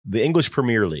the English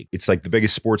Premier League. It's like the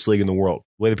biggest sports league in the world.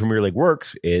 The way the Premier League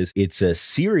works is it's a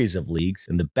series of leagues,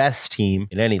 and the best team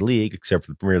in any league, except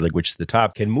for the Premier League, which is the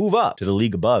top, can move up to the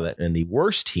league above it, and the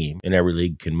worst team in every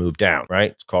league can move down,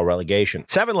 right? It's called relegation.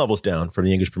 7 levels down from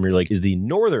the English Premier League is the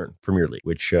Northern Premier League,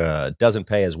 which doesn't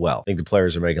pay as well. I think the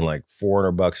players are making like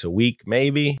 $400 a week,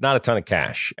 maybe. Not a ton of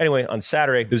cash. Anyway, on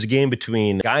Saturday, there's a game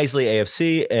between Guiseley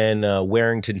AFC and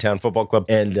Warrington Town Football Club,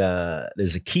 and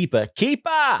there's a keeper.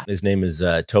 His name is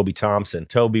Toby Thompson.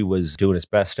 Toby was doing his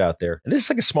best out there. And this is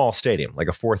like a small stadium, like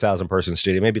a 4,000 person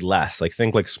stadium, maybe less. Like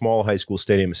think like small high school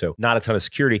stadium, so not a ton of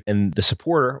security. And the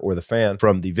supporter or the fan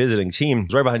from the visiting team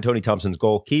was right behind Tony Thompson's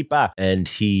goalkeeper, and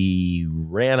he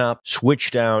ran up,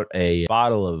 switched out a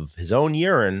bottle of his own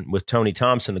urine with Tony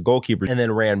Thompson, the goalkeeper, and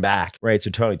then ran back. Right, so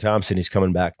Tony Thompson, he's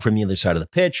coming back from the other side of the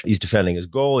pitch. He's defending his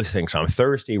goal. He thinks, I'm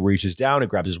thirsty. He reaches down and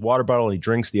grabs his water bottle, and he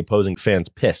drinks the opposing fan's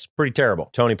piss. Pretty terrible.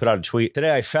 Tony put out a tweet.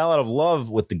 Today, I fell out of love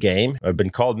with the game. I've been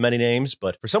called many names,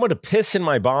 but for someone to piss in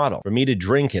my bottle, for me to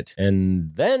drink it,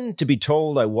 and then to be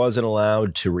told I wasn't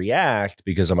allowed to react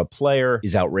because I'm a player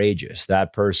is outrageous.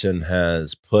 That person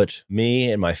has put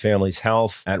me and my family's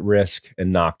health at risk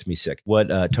and knocked me sick. What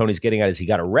Tony's getting at is he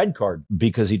got a red card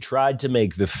because he tried to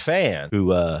make the fan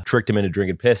who tricked him into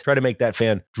drinking piss, try to make that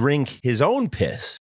fan drink his own piss.